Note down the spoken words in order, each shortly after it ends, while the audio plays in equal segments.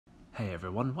Hey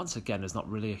everyone, once again there's not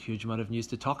really a huge amount of news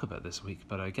to talk about this week,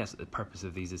 but I guess the purpose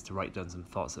of these is to write down some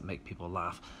thoughts that make people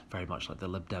laugh, very much like the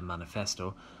Lib Dem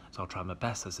manifesto, so I'll try my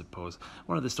best I suppose.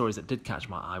 One of the stories that did catch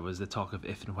my eye was the talk of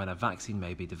if and when a vaccine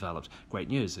may be developed. Great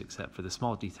news, except for the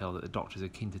small detail that the doctors are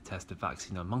keen to test the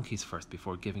vaccine on monkeys first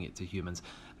before giving it to humans.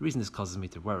 The reason this causes me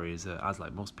to worry is that, as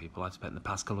like most people, I've spent the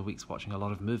past couple of weeks watching a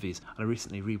lot of movies, and I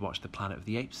recently rewatched the Planet of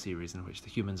the Apes series in which the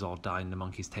humans all die and the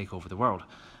monkeys take over the world.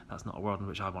 That's not a world in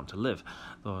which I want to live,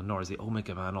 though nor is the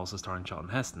Omega Man also starring Charlton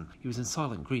Heston. He was in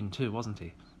Soylent Green too, wasn't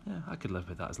he? Yeah, I could live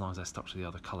with that as long as I stuck to the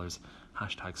other colours.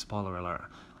 Hashtag spoiler alert.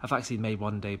 A vaccine may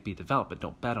one day be developed, but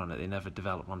don't bet on it. They never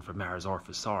developed one for MERS or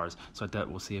for SARS, so I doubt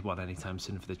we'll see one anytime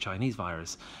soon for the Chinese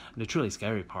virus. And the truly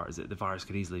scary part is that the virus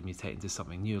could easily mutate into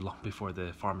something new long before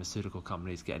the pharmaceutical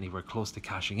companies get anywhere close to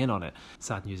cashing in on it.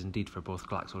 Sad news indeed for both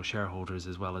Glaxo shareholders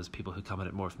as well as people who come at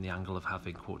it more from the angle of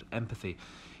having, quote, empathy.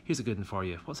 Here's a good one for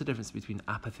you. What's the difference between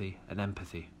apathy and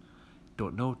empathy?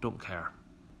 Don't know, don't care.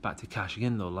 Back to cashing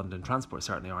in though, London Transport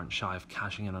certainly aren't shy of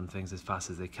cashing in on things as fast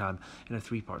as they can in a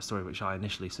three-part story which I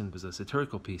initially assumed was a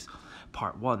satirical piece.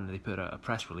 Part 1, they put out a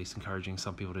press release encouraging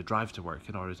some people to drive to work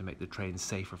in order to make the trains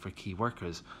safer for key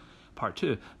workers. Part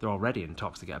 2, they're already in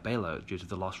talks to get a bailout due to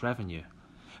the lost revenue.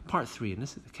 Part 3, and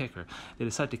this is the kicker, they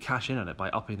decide to cash in on it by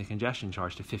upping the congestion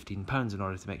charge to £15 in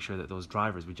order to make sure that those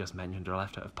drivers we just mentioned are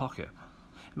left out of pocket.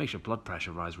 It makes your blood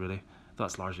pressure rise, really.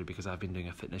 That's largely because I've been doing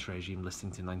a fitness regime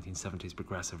listening to 1970s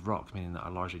progressive rock, meaning that I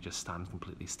largely just stand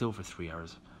completely still for 3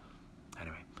 hours.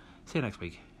 Anyway, see you next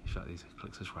week. If you like these,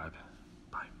 click subscribe.